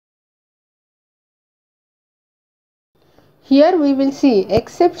Here we will see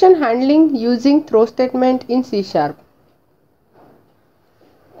exception handling using throw statement in C#.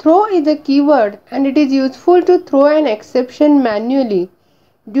 Throw is a keyword and it is useful to throw an exception manually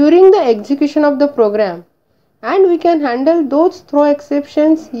during the execution of the program, and we can handle those throw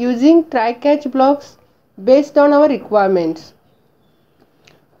exceptions using try-catch blocks based on our requirements.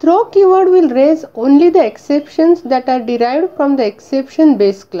 Throw keyword will raise only the exceptions that are derived from the exception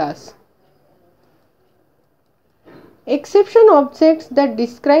base class. Exception objects that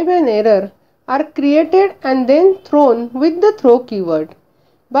describe an error are created and then thrown with the throw keyword.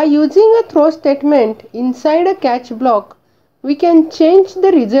 By using a throw statement inside a catch block, we can change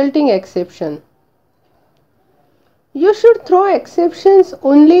the resulting exception. You should throw exceptions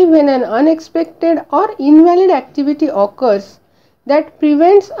only when an unexpected or invalid activity occurs that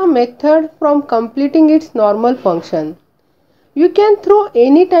prevents a method from completing its normal function. You can throw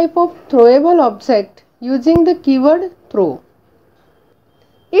any type of throwable object using the keyword throw.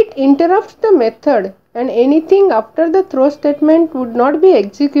 It interrupts the method and anything after the throw statement would not be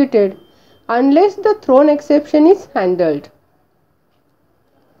executed unless the thrown exception is handled.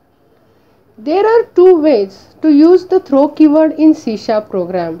 There are two ways to use the throw keyword in C#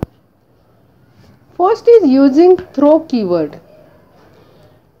 program. First is using throw keyword.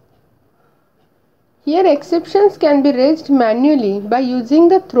 Here exceptions can be raised manually by using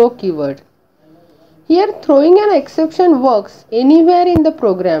the throw keyword. Here throwing an exception works anywhere in the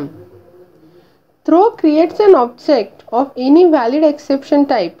program. Throw creates an object of any valid exception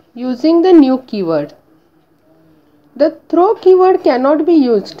type using the new keyword. The throw keyword cannot be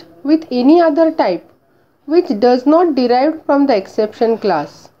used with any other type which does not derive from the exception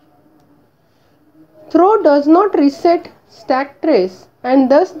class. Throw does not reset stack trace and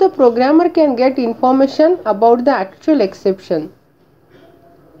thus the programmer can get information about the actual exception.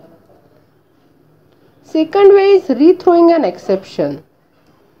 Second way is rethrowing an exception.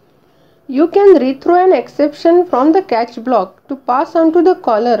 You can rethrow an exception from the catch block to pass on to the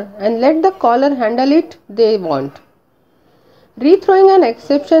caller and let the caller handle it they want. Rethrowing an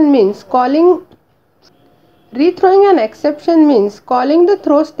exception means calling the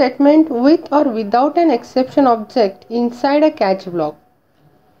throw statement with or without an exception object inside a catch block.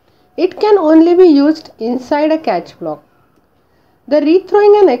 It can only be used inside a catch block. The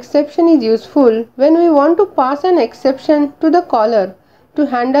rethrowing an exception is useful when we want to pass an exception to the caller to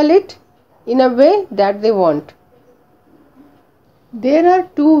handle it in a way that they want. There are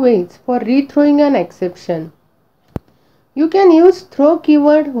two ways for rethrowing an exception. You can use throw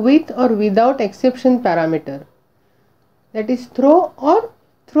keyword with or without exception parameter, that is throw or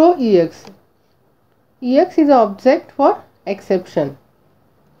throw ex. Ex is an object for exception.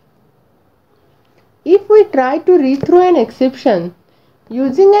 If we try to rethrow an exception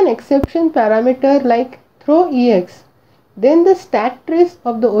using an exception parameter like throw ex, then the stack trace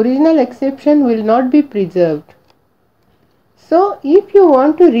of the original exception will not be preserved. So if you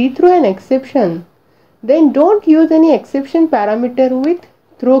want to rethrow an exception, then don't use any exception parameter with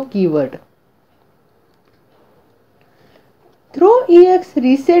throw keyword. Throw ex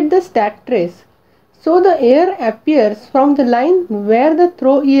reset the stack trace so the error appears from the line where the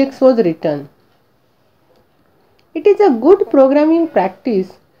throw ex was written. It is a good programming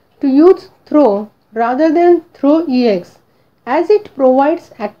practice to use throw rather than throw ex as it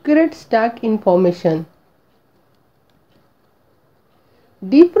provides accurate stack information.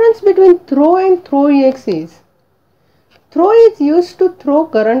 Difference between throw and throw ex is throw is used to throw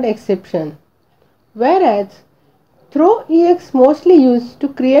current exception, whereas throw ex mostly used to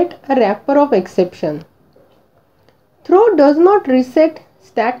create a wrapper of exception. Throw does not reset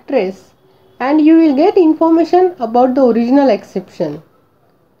stack trace and you will get information about the original exception.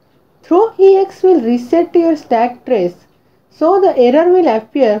 Throw ex will reset your stack trace so the error will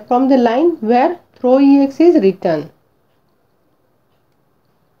appear from the line where throw ex is written.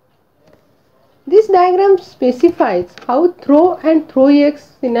 This diagram specifies how throw and throw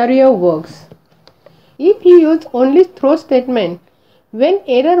ex scenario works. If you use only throw statement, when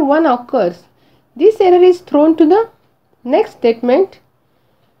error 1 occurs, this error is thrown to the next statement.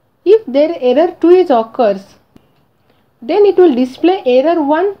 If their error 2 occurs, then it will display error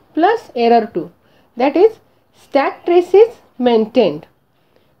 1 plus error 2. That is, stack trace is maintained.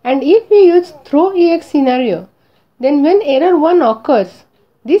 And if we use throw ex scenario, then when error 1 occurs,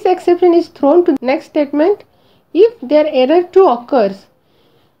 this exception is thrown to the next statement. If their error 2 occurs,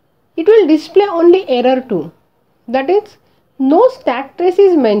 it will display only error 2. That is, no stack trace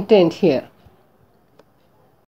is maintained here.